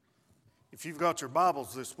If you've got your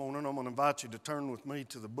Bibles this morning, I'm going to invite you to turn with me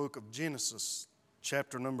to the book of Genesis,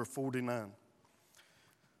 chapter number 49.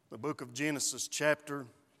 The book of Genesis, chapter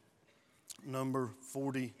number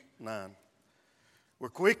 49. We're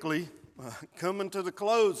quickly coming to the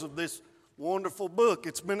close of this wonderful book.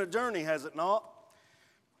 It's been a journey, has it not?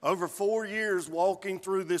 Over 4 years walking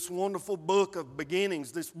through this wonderful book of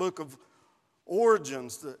beginnings, this book of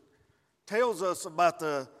origins that tells us about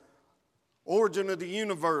the origin of the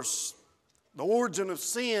universe, the origin of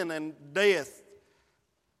sin and death,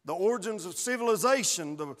 the origins of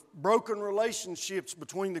civilization, the broken relationships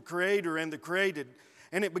between the Creator and the created.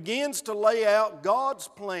 And it begins to lay out God's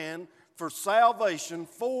plan for salvation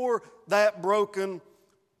for that broken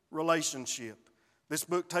relationship. This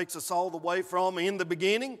book takes us all the way from in the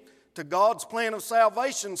beginning to God's plan of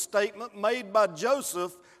salvation statement made by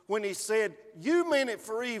Joseph when he said, "You meant it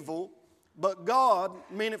for evil, but God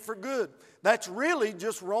meant it for good." That's really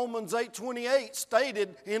just Romans 8:28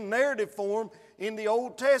 stated in narrative form in the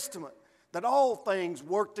Old Testament, that all things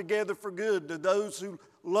work together for good to those who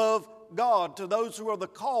love God, to those who are the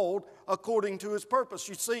called according to His purpose.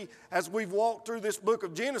 You see, as we've walked through this book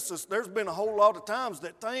of Genesis, there's been a whole lot of times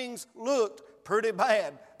that things looked pretty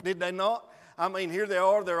bad, did they not? I mean, here they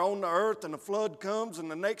are, they're on the earth, and the flood comes,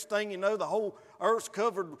 and the next thing you know, the whole earth's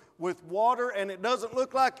covered with water, and it doesn't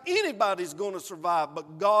look like anybody's going to survive.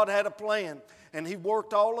 But God had a plan, and He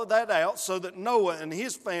worked all of that out so that Noah and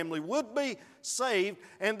his family would be saved,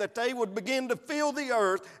 and that they would begin to fill the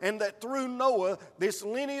earth, and that through Noah, this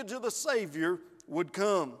lineage of the Savior would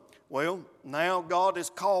come. Well, now God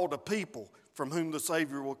has called a people from whom the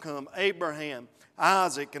Savior will come: Abraham,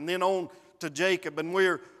 Isaac, and then on to Jacob. And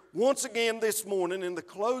we're once again this morning in the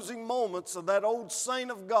closing moments of that old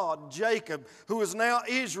saint of God, Jacob, who is now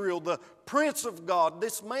Israel, the Prince of God,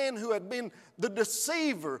 this man who had been the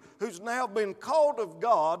deceiver, who's now been called of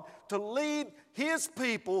God to lead his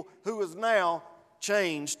people, who is now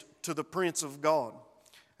changed to the Prince of God.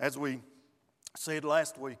 As we said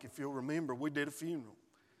last week, if you'll remember, we did a funeral.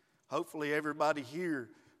 Hopefully everybody here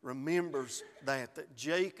remembers that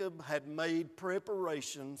Jacob had made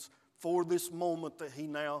preparations for this moment that he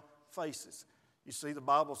now faces. You see, the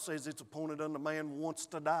Bible says it's appointed unto man once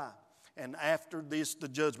to die, and after this, the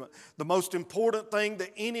judgment. The most important thing that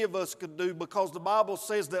any of us could do, because the Bible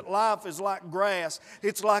says that life is like grass,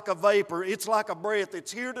 it's like a vapor, it's like a breath,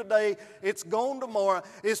 it's here today, it's gone tomorrow,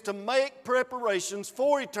 is to make preparations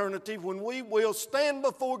for eternity when we will stand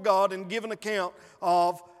before God and give an account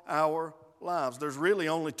of our lives. There's really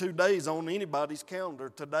only 2 days on anybody's calendar,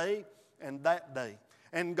 today and that day.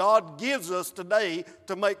 And God gives us today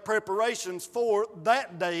to make preparations for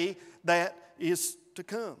that day that is to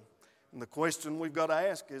come. And the question we've got to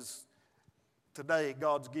ask is, today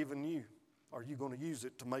God's given you, are you going to use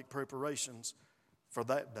it to make preparations for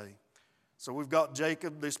that day? So we've got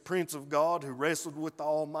Jacob, this Prince of God who wrestled with the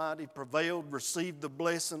Almighty, prevailed, received the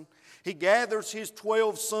blessing. He gathers his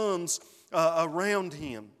 12 sons around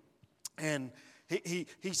him, and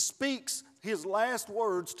he speaks his last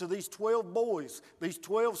words to these 12 boys, these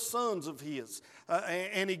 12 sons of his.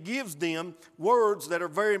 And he gives them words that are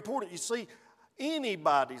very important. You see,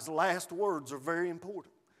 anybody's last words are very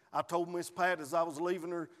important. I told Miss Pat as I was leaving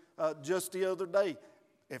her just the other day,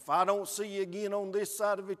 if I don't see you again on this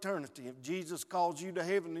side of eternity, if Jesus calls you to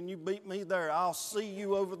heaven and you beat me there, I'll see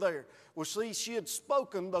you over there. Well, see, she had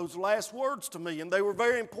spoken those last words to me, and they were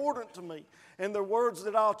very important to me. And they're words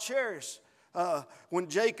that I'll cherish. When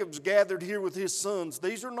Jacob's gathered here with his sons,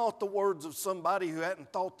 these are not the words of somebody who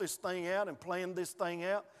hadn't thought this thing out and planned this thing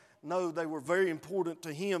out. No, they were very important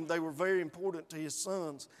to him. They were very important to his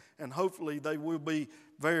sons, and hopefully they will be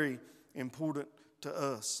very important to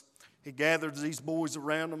us. He gathers these boys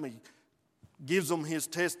around him. He gives them his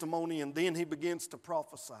testimony, and then he begins to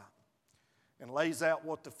prophesy and lays out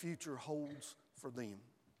what the future holds for them.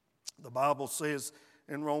 The Bible says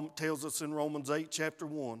tells us in Romans 8, chapter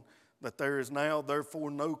 1, that there is now, therefore,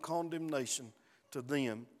 no condemnation to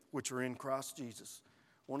them which are in Christ Jesus.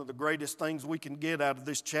 One of the greatest things we can get out of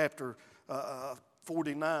this chapter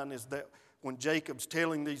 49 is that when Jacob's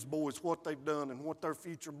telling these boys what they've done and what their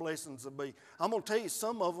future blessings will be, I'm going to tell you,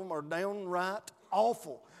 some of them are downright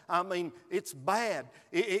awful. I mean, it's bad.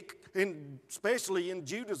 Especially in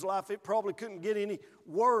Judah's life, it probably couldn't get any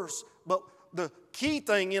worse. But the key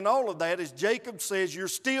thing in all of that is Jacob says, you're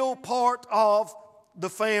still part of the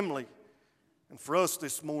family. And for us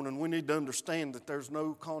this morning, we need to understand that there's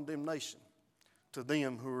no condemnation to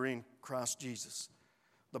them who are in Christ Jesus.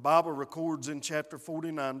 The Bible records in chapter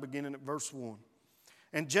 49, beginning at verse 1.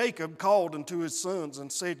 And Jacob called unto his sons and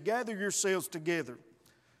said, gather yourselves together,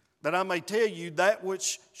 that I may tell you that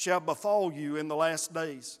which shall befall you in the last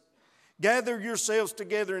days. Gather yourselves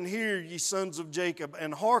together and hear, ye sons of Jacob,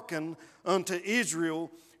 and hearken unto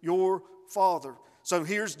Israel your father. So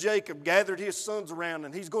here's Jacob gathered his sons around,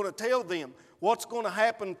 and he's going to tell them what's going to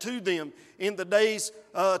happen to them in the days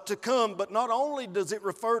to come. But not only does it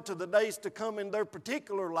refer to the days to come in their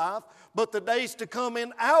particular life, but the days to come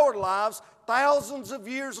in our lives. Thousands of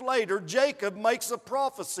years later, Jacob makes a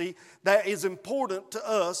prophecy that is important to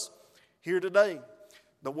us here today.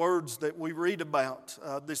 The words that we read about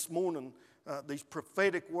this morning, these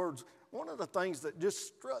prophetic words, one of the things that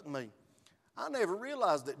just struck me, I never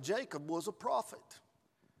realized that Jacob was a prophet.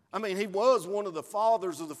 I mean, he was one of the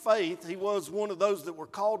fathers of the faith. He was one of those that were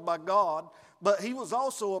called by God. But he was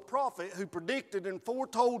also a prophet who predicted and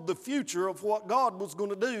foretold the future of what God was going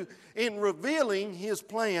to do in revealing His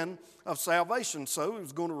plan of salvation. So He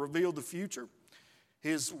was going to reveal the future.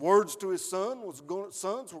 His words to His sons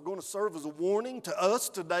were going to serve as a warning to us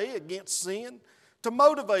today against sin, to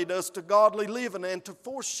motivate us to godly living, and to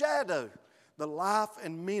foreshadow the life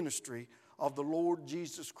and ministry of the Lord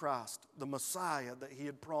Jesus Christ, the Messiah that He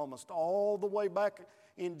had promised all the way back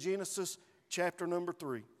in Genesis chapter number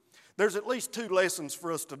 3. There's at least 2 lessons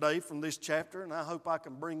for us today from this chapter, and I hope I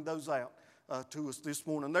can bring those out to us this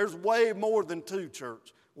morning. There's way more than 2,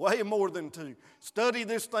 church. Way more than 2. Study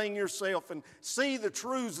this thing yourself and see the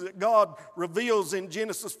truths that God reveals in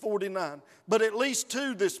Genesis 49. But at least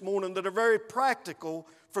 2 this morning that are very practical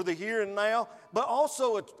for the here and now, but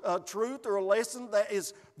also a truth or a lesson that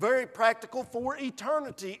is very practical for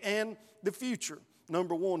eternity and the future.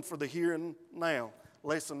 Number 1, for the here and now.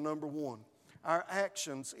 Lesson number 1. Our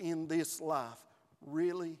actions in this life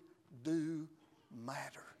really do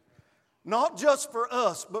matter. Not just for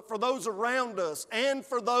us, but for those around us and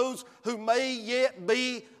for those who may yet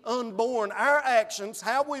be unborn. Our actions,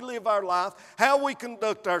 how we live our life, how we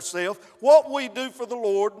conduct ourselves, what we do for the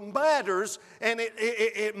Lord matters, and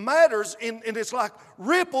it matters, and it's like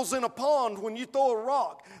ripples in a pond when you throw a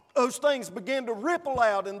rock. Those things begin to ripple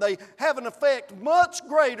out, and they have an effect much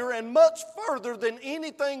greater and much further than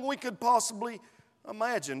anything we could possibly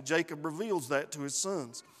imagine. Jacob reveals that to his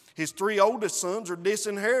sons. His 3 oldest sons are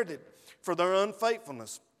disinherited for their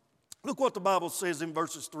unfaithfulness. Look what the Bible says in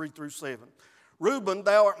verses 3 through 7. Reuben,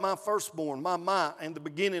 thou art my firstborn, my might, and the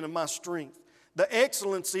beginning of my strength, the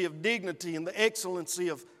excellency of dignity and the excellency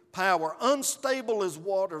of power. Unstable as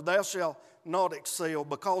water, thou shalt not excel,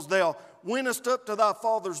 because thou wentest up to thy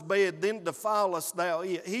father's bed, then defilest thou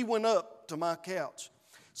it. He went up to my couch.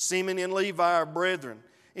 Simeon and Levi are brethren.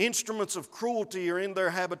 Instruments of cruelty are in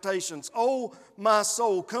their habitations. O my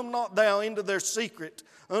soul, come not thou into their secret,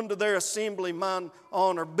 unto their assembly mine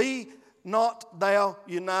honor. Be not thou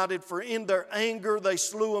united, for in their anger they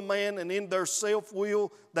slew a man, and in their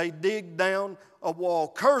self-will they digged down a wall.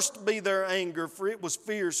 Cursed be their anger, for it was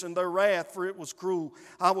fierce, and their wrath, for it was cruel.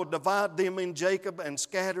 I will divide them in Jacob and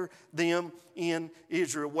scatter them in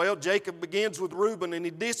Israel. Well, Jacob begins with Reuben, and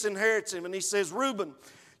he disinherits him, and he says, Reuben,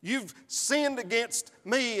 you've sinned against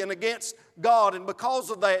me and against God, and because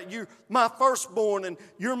of that, you're my firstborn and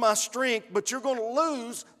you're my strength, but you're going to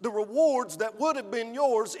lose the rewards that would have been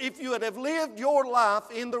yours if you had have lived your life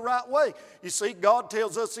in the right way. You see, God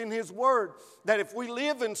tells us in His Word that if we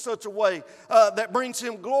live in such a way that brings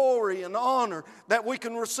Him glory and honor, that we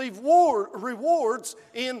can receive rewards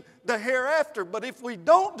in the hereafter. But if we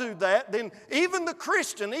don't do that, then even the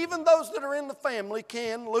Christian, even those that are in the family,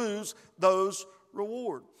 can lose those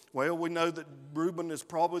rewards. Well, we know that Reuben is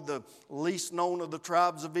probably the least known of the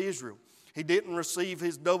tribes of Israel. He didn't receive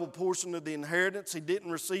his double portion of the inheritance. He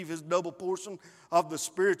didn't receive his double portion of the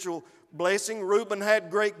spiritual blessing. Reuben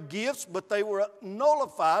had great gifts, but they were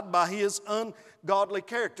nullified by his ungodly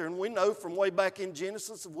character. And we know from way back in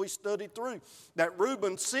Genesis, if we studied through, that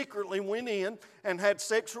Reuben secretly went in and had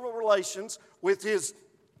sexual relations with his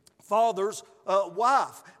father's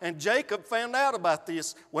wife. And Jacob found out about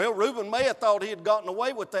this. Well, Reuben may have thought he had gotten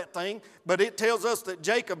away with that thing, but it tells us that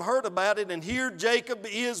Jacob heard about it, and here Jacob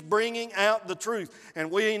is bringing out the truth. And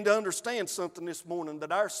we need to understand something this morning,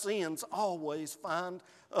 that our sins always find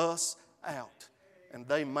us out, and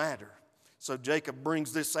they matter. So Jacob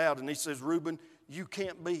brings this out, and he says, Reuben, you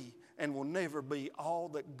can't be and will never be all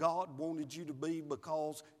that God wanted you to be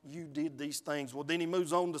because you did these things. Well, then he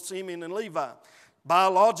moves on to Simeon and Levi.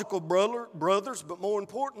 Biological brothers, but more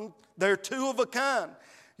important, they're 2 of a kind.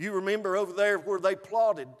 You remember over there where they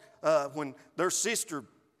plotted when their sister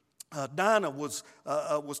Dinah was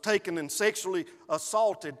taken and sexually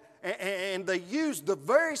assaulted, and they used the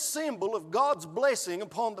very symbol of God's blessing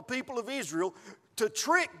upon the people of Israel to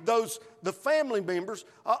trick the family members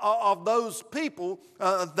of those people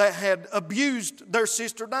that had abused their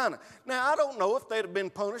sister Dinah. Now, I don't know if there'd have been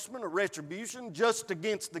punishment or retribution just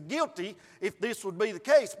against the guilty if this would be the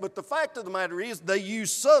case. But the fact of the matter is they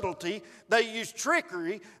used subtlety, they used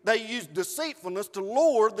trickery, they used deceitfulness to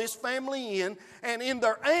lure this family in. And in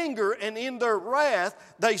their anger and in their wrath,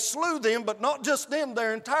 they slew them, but not just them,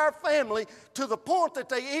 their entire family, to the point that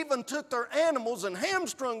they even took their animals and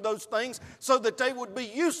hamstrung those things so that they would be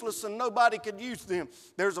useless and nobody could use them.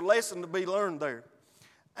 There's a lesson to be learned there.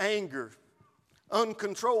 Anger,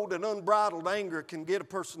 uncontrolled and unbridled anger can get a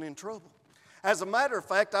person in trouble. As a matter of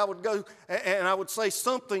fact, I would go and I would say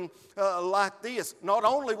something like this. Not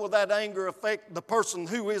only will that anger affect the person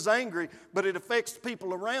who is angry, but it affects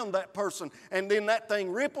people around that person. And then that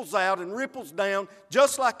thing ripples out and ripples down,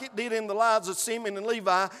 just like it did in the lives of Simeon and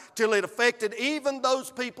Levi, till it affected even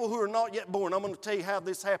those people who are not yet born. I'm going to tell you how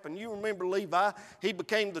this happened. You remember Levi? He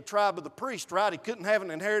became the tribe of the priest, right? He couldn't have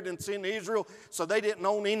an inheritance in Israel, so they didn't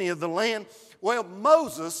own any of the land. Well,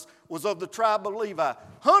 Moses was of the tribe of Levi.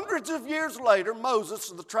 Hundreds of years later, Moses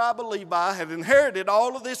of the tribe of Levi had inherited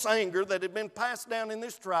all of this anger that had been passed down in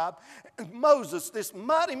this tribe. And Moses, this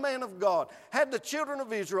mighty man of God, had the children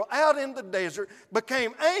of Israel out in the desert,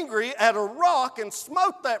 became angry at a rock and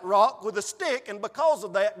smote that rock with a stick. And because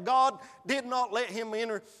of that, God did not let him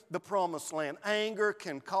enter the promised land. Anger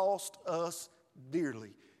can cost us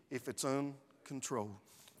dearly if it's uncontrolled.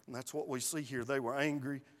 And that's what we see here. They were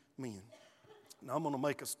angry men. Now, I'm going to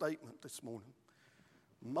make a statement this morning.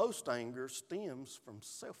 Most anger stems from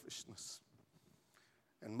selfishness.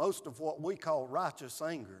 And most of what we call righteous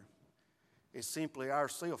anger is simply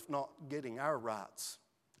ourselves not getting our rights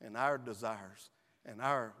and our desires and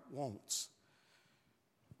our wants.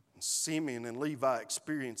 And Simeon and Levi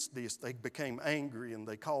experienced this. They became angry and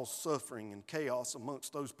they caused suffering and chaos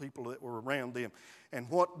amongst those people that were around them. And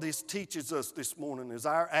what this teaches us this morning is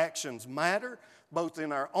our actions matter, both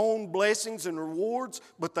in our own blessings and rewards,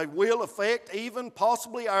 but they will affect even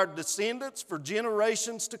possibly our descendants for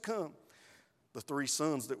generations to come. The 3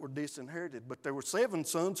 sons that were disinherited, but there were 7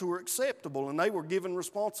 sons who were acceptable, and they were given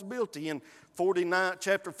responsibility. In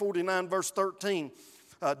chapter 49, verse 13,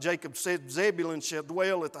 Jacob said, Zebulun shall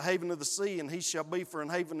dwell at the haven of the sea, and he shall be for an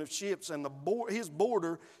haven of ships, and his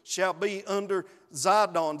border shall be under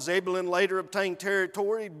Zidon. Zebulun later obtained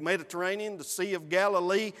territory, Mediterranean, the Sea of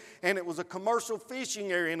Galilee, and it was a commercial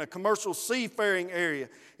fishing area and a commercial seafaring area.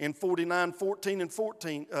 In 49, 14, and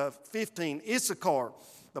 15, Issachar.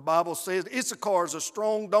 The Bible says, Issachar is a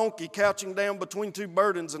strong donkey couching down between 2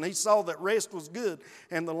 burdens, and he saw that rest was good,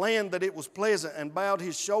 and the land that it was pleasant, and bowed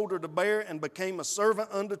his shoulder to bear, and became a servant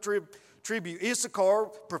under tribute. Issachar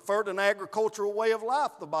preferred an agricultural way of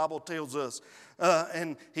life, the Bible tells us.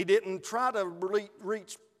 And he didn't try to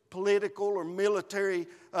reach political or military,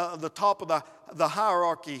 the top of the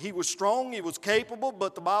hierarchy. He was strong, he was capable,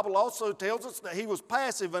 but the Bible also tells us that he was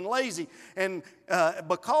passive and lazy. And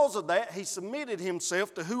because of that, he submitted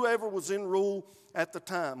himself to whoever was in rule at the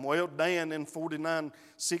time. Well, Dan in 49,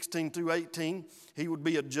 16 through 18, he would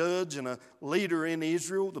be a judge and a leader in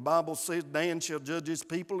Israel. The Bible says, Dan shall judge his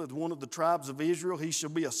people as one of the tribes of Israel. He shall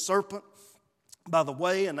be a serpent by the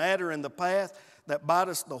way, an adder in the path that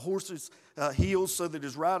biteth the horse's heels, so that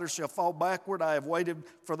his rider shall fall backward. I have waited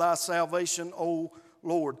for thy salvation, O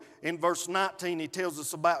Lord. In verse 19, he tells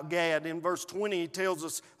us about Gad. In verse 20, he tells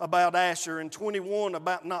us about Asher. In 21,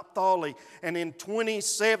 about Naphtali. And in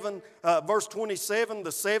 27, verse 27, the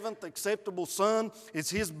 7th acceptable son is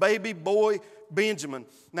his baby boy, Benjamin.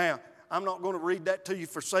 Now, I'm not going to read that to you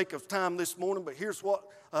for sake of time this morning, but here's what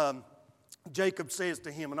Jacob says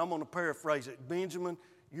to him, and I'm going to paraphrase it. Benjamin,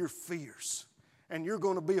 you're fierce, and you're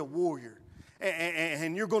going to be a warrior.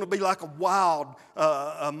 And you're going to be like a wild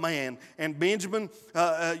man. And Benjamin,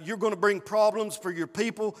 you're going to bring problems for your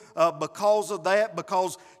people because of that,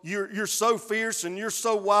 because you're so fierce and you're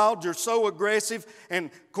so wild, you're so aggressive. And,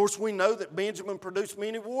 of course, we know that Benjamin produced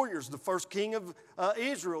many warriors. The first king of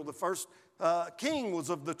Israel, the first king was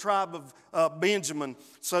of the tribe of Benjamin.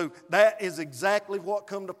 So that is exactly what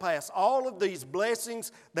come to pass. All of these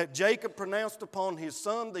blessings that Jacob pronounced upon his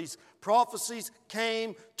son, these prophecies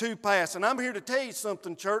came to pass. And I'm here to tell you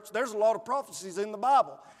something, church. There's a lot of prophecies in the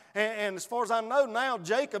Bible. And as far as I know now,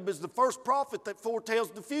 Jacob is the first prophet that foretells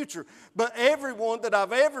the future. But everyone that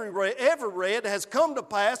I've ever read has come to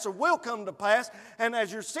pass or will come to pass. And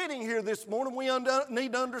as you're sitting here this morning, we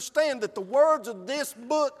need to understand that the words of this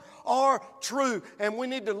book are true. And we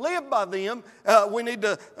need to live by them. We need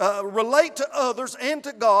to relate to others and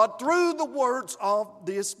to God through the words of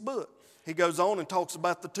this book. He goes on and talks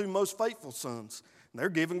about the 2 most faithful sons. And they're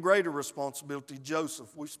given greater responsibility.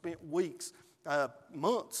 Joseph, we spent weeks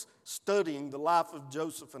months studying the life of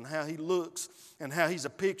Joseph and how he looks and how he's a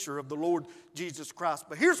picture of the Lord Jesus Christ.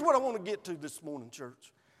 But here's what I want to get to this morning,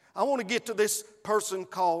 church. I want to get to this person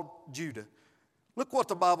called Judah. Look what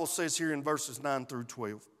the Bible says here in verses 9 through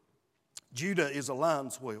 12. Judah is a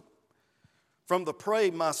lion's whelp. From the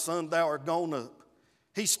prey, my son, thou art gone up.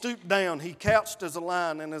 He stooped down, he couched as a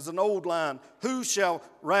lion, and as an old lion, who shall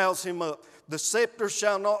rouse him up? The scepter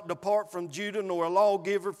shall not depart from Judah, nor a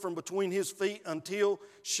lawgiver from between his feet, until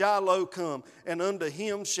Shiloh come. And unto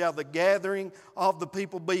him shall the gathering of the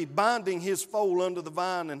people be, binding his foal under the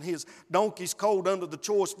vine, and his donkey's colt under the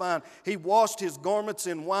choice vine. He washed his garments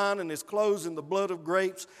in wine, and his clothes in the blood of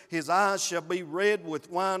grapes. His eyes shall be red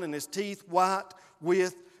with wine, and his teeth white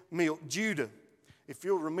with milk. Judah, if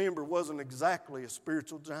you'll remember, wasn't exactly a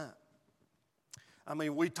spiritual giant. I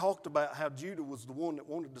mean, we talked about how Judah was the one that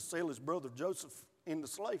wanted to sell his brother Joseph into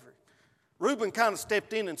slavery. Reuben kind of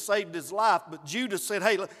stepped in and saved his life, but Judah said,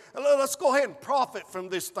 hey, let's go ahead and profit from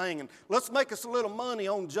this thing, and let's make us a little money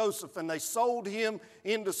on Joseph. And they sold him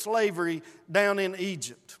into slavery down in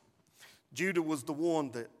Egypt. Judah was the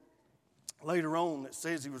one that later on it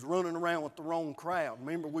says he was running around with the wrong crowd.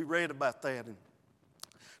 Remember, we read about that. And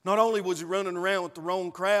not only was he running around with the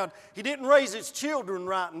wrong crowd, he didn't raise his children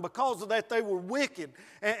right, and because of that they were wicked,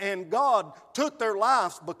 and God took their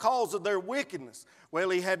lives because of their wickedness. Well,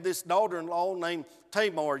 he had this daughter-in-law named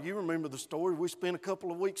Tamar. You remember the story. We spent a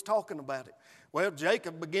couple of weeks talking about it. Well,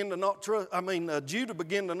 Judah began to not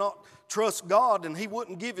trust God, and he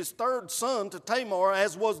wouldn't give his third son to Tamar,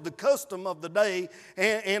 as was the custom of the day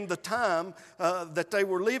and the time that they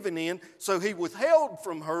were living in. So he withheld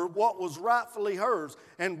from her what was rightfully hers.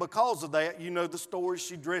 And because of that, you know the story,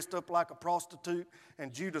 she dressed up like a prostitute,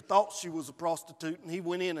 and Judah thought she was a prostitute, and he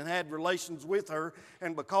went in and had relations with her.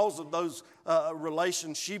 And because of those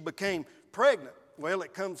relations, she became pregnant. Well,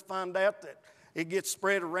 it comes to find out that it gets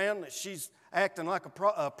spread around that she's acting like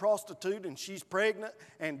a prostitute, and she's pregnant,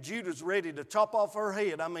 and Judah's ready to chop off her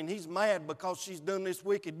head. I mean, he's mad because she's done this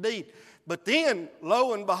wicked deed. But then,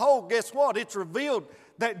 lo and behold, guess what? It's revealed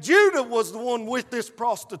that Judah was the one with this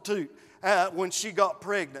prostitute when she got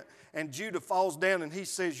pregnant. And Judah falls down and he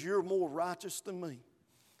says, you're more righteous than me.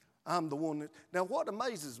 I'm the one that... Now, what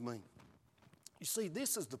amazes me, you see,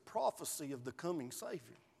 this is the prophecy of the coming Savior.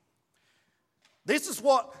 This is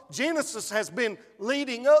what Genesis has been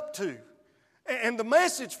leading up to. And the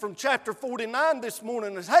message from chapter 49 this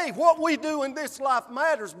morning is, hey, what we do in this life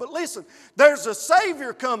matters. But listen, there's a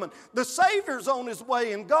Savior coming. The Savior's on his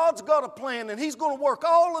way, and God's got a plan, and he's going to work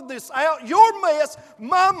all of this out, your mess,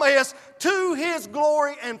 my mess, to his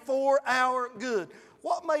glory and for our good.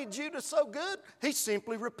 What made Judah so good? He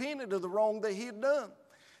simply repented of the wrong that he had done.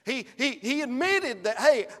 He admitted that,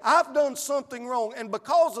 hey, I've done something wrong. And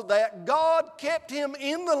because of that, God kept him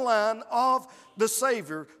in the line of the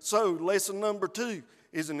Savior. So lesson number 2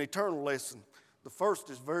 is an eternal lesson. The first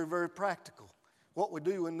is very, very practical. What we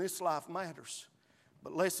do in this life matters.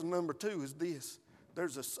 But lesson number 2 is this.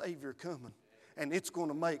 There's a Savior coming. And it's going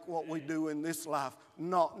to make what we do in this life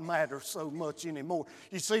not matter so much anymore.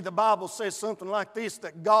 You see, the Bible says something like this,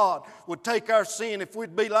 that God would take our sin if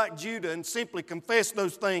we'd be like Judah and simply confess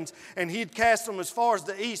those things, and he'd cast them as far as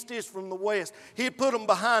the east is from the west. He'd put them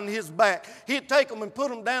behind his back. He'd take them and put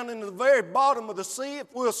them down into the very bottom of the sea if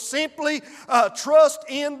we'll simply trust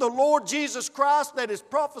in the Lord Jesus Christ that is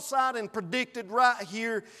prophesied and predicted right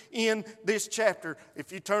here in this chapter.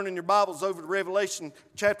 If you turn in your Bibles over to Revelation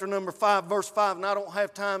chapter number 5, verse 5, and I don't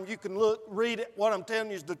have time, you can read it. What I'm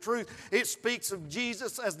telling you is the truth. It speaks of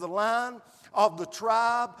Jesus as the Lion of the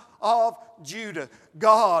tribe of Judah.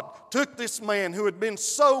 God took this man who had been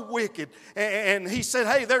so wicked, and he said,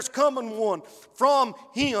 hey, there's coming one from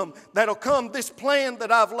him that'll come, this plan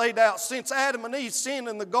that I've laid out since Adam and Eve sinned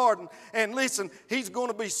in the garden. And listen, he's going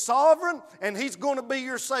to be sovereign, and he's going to be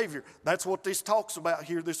your Savior. That's what this talks about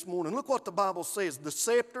here this morning. Look what the Bible says. The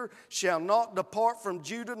scepter shall not depart from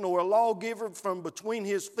Judah, nor a lawgiver from between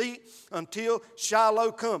his feet, until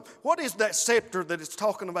Shiloh come. What is that scepter that it's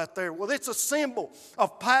talking about there? Well, it's a symbol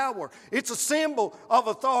of power. It's a symbol of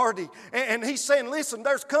authority. And he's saying, listen,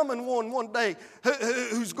 there's coming one day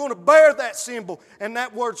who's going to bear that symbol. And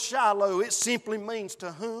that word Shiloh, it simply means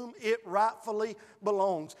to whom it rightfully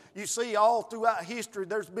belongs. You see, all throughout history,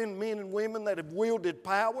 there's been men and women that have wielded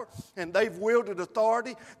power and they've wielded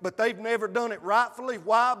authority, but they've never done it rightfully.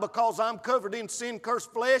 Why? Because I'm covered in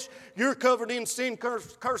sin-cursed flesh. You're covered in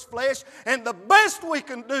sin-cursed flesh. And the best we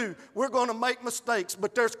can do, we're going to make mistakes,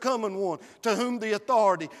 but there's coming one to whom the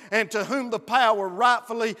authority and to whom the power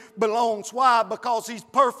rightfully belongs. Why? Because He's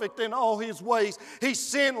perfect in all His ways. He's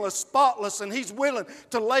sinless, spotless, and He's willing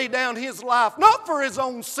to lay down His life, not for His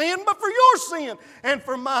own sin, but for your sin and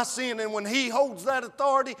for my sin. And when He holds that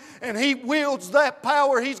authority and He wields that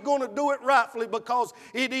power, He's going to do it rightfully because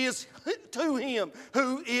it is to Him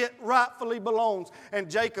who it rightfully belongs. And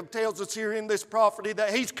Jacob tells us here in this prophecy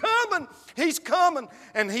that He's coming,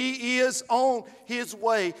 and He is on His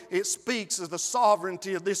way. It speaks of the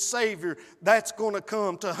sovereignty of this Savior that's going to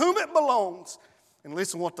come, to whom it belongs. And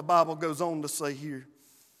listen what the Bible goes on to say here.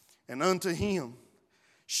 And unto Him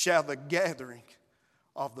shall the gathering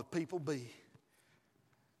of the people be.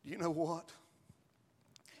 You know what?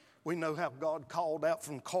 We know how God carved out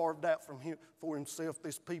from Him for Himself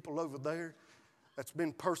this people over there that's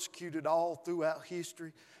been persecuted all throughout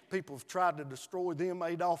history. People have tried to destroy them.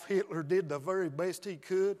 Adolf Hitler did the very best he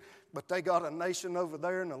could, but they got a nation over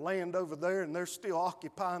there and a land over there, and they're still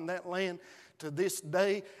occupying that land to this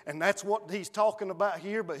day. And that's what he's talking about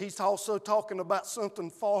here, but he's also talking about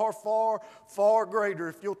something far, far, far greater.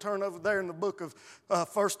 If you'll turn over there in the book of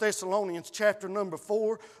 1 Thessalonians chapter number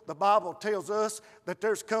 4, the Bible tells us that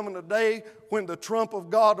there's coming a day when the trump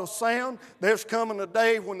of God will sound. There's coming a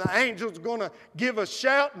day when the angel's going to give a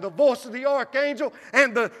shout, and the voice of the archangel,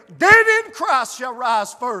 and the dead in Christ shall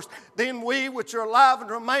rise first. Then we which are alive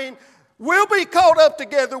and remain will be caught up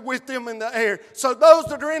together with them in the air. So those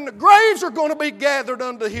that are in the graves are going to be gathered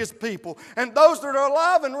unto His people. And those that are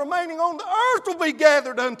alive and remaining on the earth will be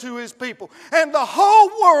gathered unto His people. And the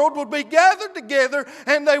whole world will be gathered together,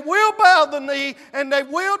 and they will bow the knee, and they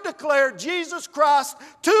will declare Jesus Christ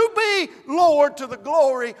to be Lord, to the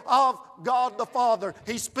glory of God the Father.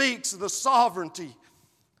 He speaks of the sovereignty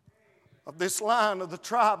of this line of the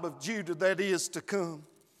tribe of Judah that is to come.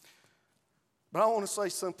 But I want to say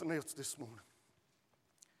something else this morning.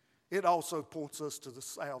 It also points us to the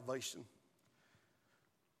salvation.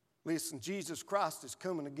 Listen, Jesus Christ is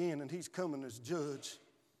coming again, and He's coming as judge.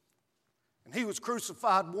 And He was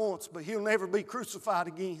crucified once, but He'll never be crucified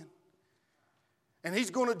again. And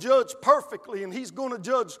He's going to judge perfectly, and He's going to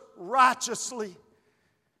judge righteously.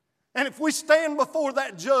 And if we stand before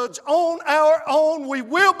that judge on our own, we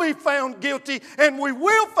will be found guilty, and we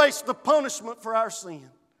will face the punishment for our sin.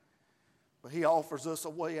 But He offers us a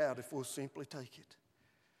way out if we'll simply take it.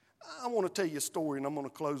 I want to tell you a story, and I'm going to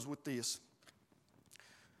close with this.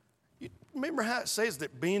 You remember how it says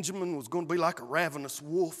that Benjamin was going to be like a ravenous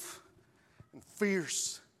wolf and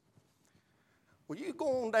fierce? Well, you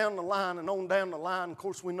go on down the line and on down the line. Of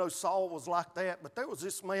course, we know Saul was like that, but there was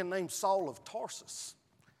this man named Saul of Tarsus.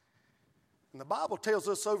 And the Bible tells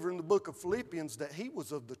us over in the book of Philippians that he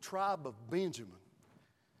was of the tribe of Benjamin.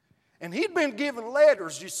 And he'd been given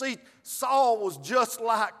letters. You see, Saul was just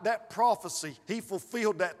like that prophecy. He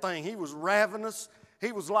fulfilled that thing. He was ravenous.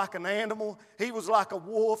 He was like an animal. He was like a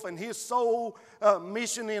wolf. And his sole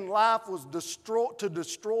mission in life was to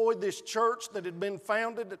destroy this church that had been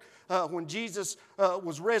founded when Jesus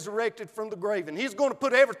was resurrected from the grave. And he's going to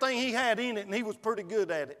put everything he had in it, and he was pretty good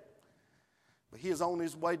at it. But he was on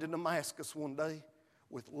his way to Damascus one day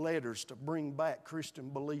with letters to bring back Christian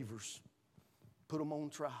believers, put them on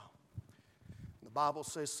trial. The Bible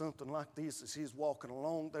says something like this: as he was walking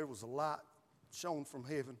along, there was a light shone from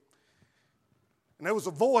heaven. And there was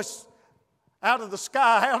a voice out of the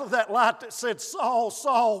sky, out of that light, that said, "Saul,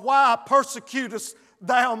 Saul, why persecutest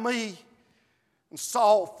thou me?" And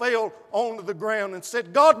Saul fell onto the ground and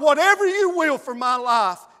said, "God, whatever you will for my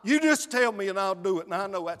life, you just tell me and I'll do it." Now I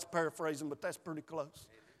know that's paraphrasing, but that's pretty close.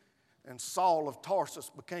 And Saul of Tarsus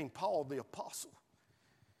became Paul the Apostle.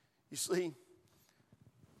 You see,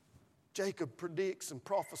 Jacob predicts and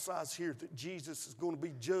prophesies here that Jesus is going to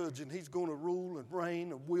be judge, and He's going to rule and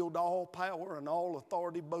reign and wield all power and all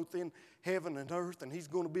authority both in heaven and earth, and He's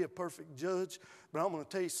going to be a perfect judge. But I'm going to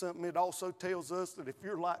tell you something. It also tells us that if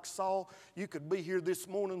you're like Saul, you could be here this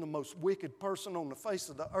morning the most wicked person on the face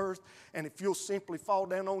of the earth, and if you'll simply fall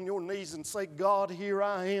down on your knees and say, "God, here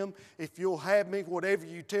I am. If you'll have me, whatever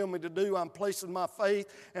you tell me to do, I'm placing my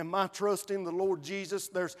faith and my trust in the Lord Jesus,"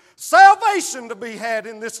 there's salvation to be had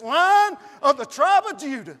in this line of the tribe of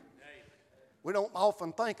Judah. We don't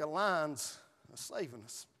often think a line's saving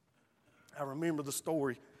us. I remember the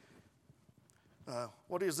story.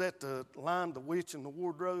 What is that? The Lion, the Witch, and the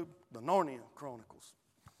Wardrobe? The Narnia Chronicles.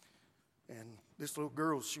 And this little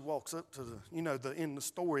girl, she walks up to in the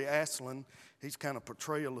story, Aslan, he's kind of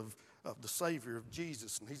portrayal of the Savior of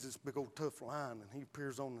Jesus, and he's this big old tough lion, and he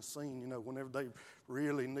appears on the scene, whenever they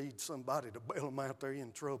really need somebody to bail them out there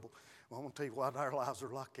in trouble. Well, I'm going to tell you what, our lives are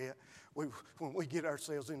like that. When we get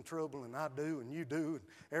ourselves in trouble, and I do, and you do, and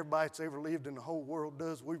everybody that's ever lived in the whole world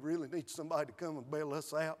does, we really need somebody to come and bail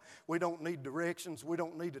us out. We don't need directions. We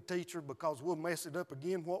don't need a teacher, because we'll mess it up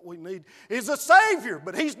again. What we need is a Savior,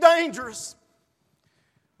 but he's dangerous.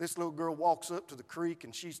 This little girl walks up to the creek,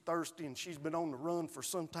 and she's thirsty, and she's been on the run for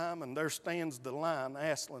some time, and there stands the lion,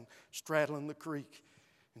 Aslan, straddling the creek.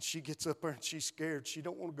 And she gets up there, and she's scared. She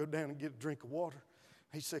don't want to go down and get a drink of water.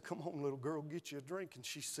 He said, "Come on, little girl, get you a drink." And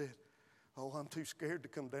she said, "Oh, I'm too scared to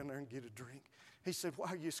come down there and get a drink." He said, "Why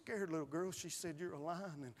are you scared, little girl?" She said, "You're a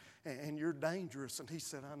lion and you're dangerous." And he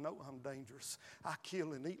said, "I know I'm dangerous. I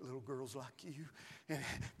kill and eat little girls like you.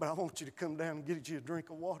 But I want you to come down and get you a drink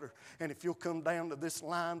of water. And if you'll come down to this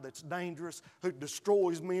lion that's dangerous, who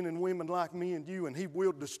destroys men and women like me and you, and he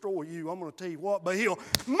will destroy you, I'm going to tell you what, but he'll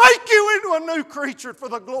make you into a new creature for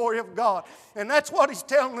the glory of God." And that's what he's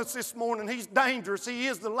telling us this morning. He's dangerous. He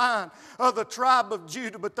is the Lion of the tribe of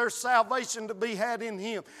Judah, but there's salvation to be had in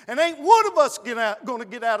him. And ain't one of us going to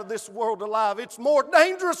get out of this world alive. It's more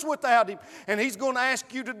dangerous without him. And he's going to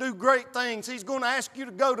ask you to do great things. He's going to ask you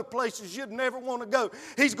to go to places you'd never want to go.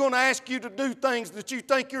 He's going to ask you to do things that you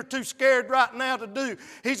think you're too scared right now to do.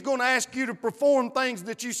 He's going to ask you to perform things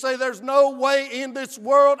that you say, "There's no way in this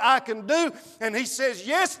world I can do." And he says,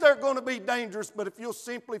 yes, they're going to be dangerous, but if you'll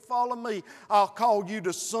simply follow me, I'll call you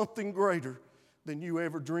to something greater than you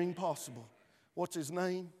ever dreamed possible. What's his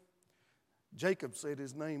name? Jacob said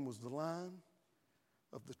his name was the Lion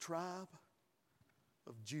of the tribe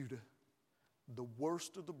of Judah, the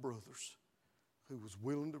worst of the brothers, who was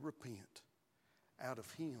willing to repent. Out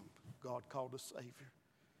of him, God called a Savior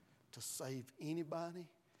to save anybody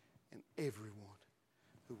and everyone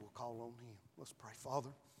who will call on him. Let's pray.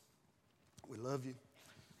 Father, we love you.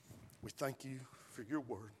 We thank you for your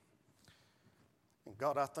word. And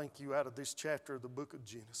God, I thank you out of this chapter of the book of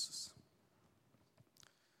Genesis,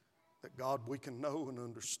 that God, we can know and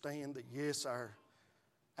understand that yes, our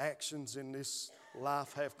actions in this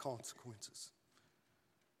life have consequences.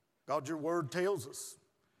 God, your word tells us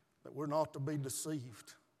that we're not to be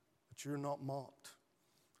deceived, that you're not mocked.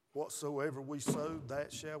 Whatsoever we sow,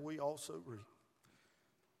 that shall we also reap.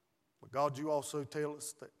 But God, you also tell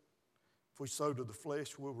us that if we sow to the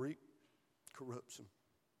flesh, we'll reap corruption.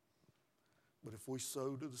 But if we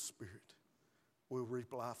sow to the Spirit, we'll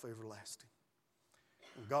reap life everlasting.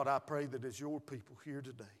 And God, I pray that as your people here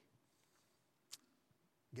today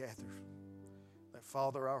gather, that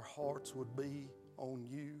Father, our hearts would be on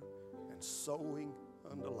you and sowing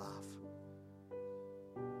unto life.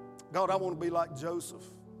 God, I want to be like Joseph,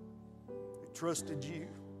 who trusted you.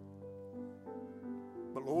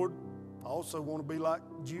 But Lord, I also want to be like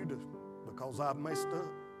Judah, because I've messed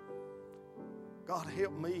up. God,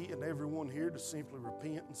 help me and everyone here to simply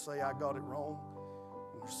repent and say, I got it wrong,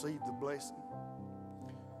 and receive the blessing.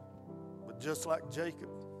 But just like Jacob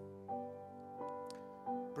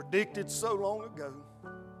predicted so long ago,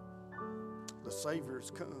 the Savior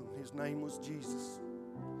has come. His name was Jesus.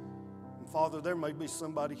 And Father, there may be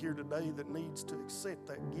somebody here today that needs to accept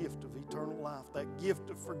that gift of eternal life, that gift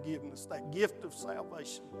of forgiveness, that gift of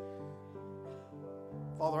salvation.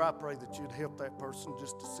 Father, I pray that you'd help that person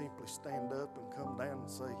just to simply stand up and come down and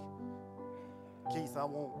say, Keith, I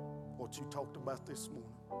want what you talked about this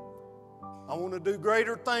morning. I want to do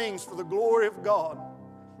greater things for the glory of God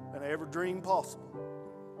than I ever dreamed possible.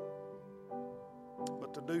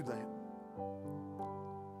 But to do that,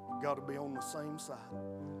 you've got to be on the same side.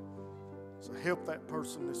 So help that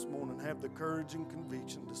person this morning have the courage and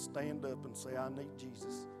conviction to stand up and say, I need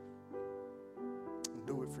Jesus. And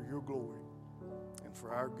do it for your glory and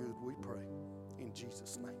for our good, we pray. In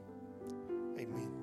Jesus' name, amen.